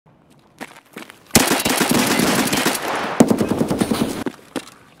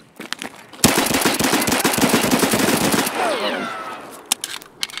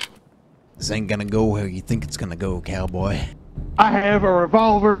This ain't gonna go how you think it's gonna go, cowboy. I have a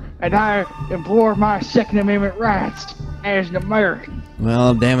revolver, and I implore my Second Amendment rights as an American.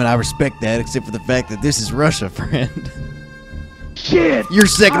 Well, damn it, I respect that, except for the fact that this is Russia, friend. Shit! Your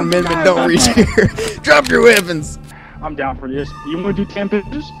Second Amendment don't reach here. Drop your weapons. I'm down for this. You want to do 10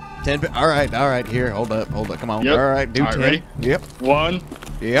 pitches? 10. All right. Here, hold up. Come on. Yep. All right, do 10. Ready? Yep. 1,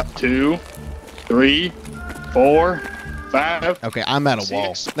 Yep. 2, 3, 4, 5. Okay, I'm at a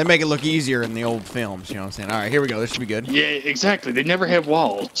wall. 6. They make it look easier in the old films. You know what I'm saying? All right, here we go. This should be good. Yeah, exactly. They never have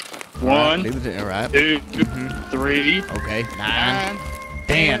walls. All right, 1, do the 10. All right. 2, 3, Okay. 9. 9,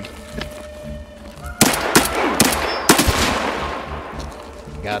 10.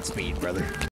 Godspeed, brother.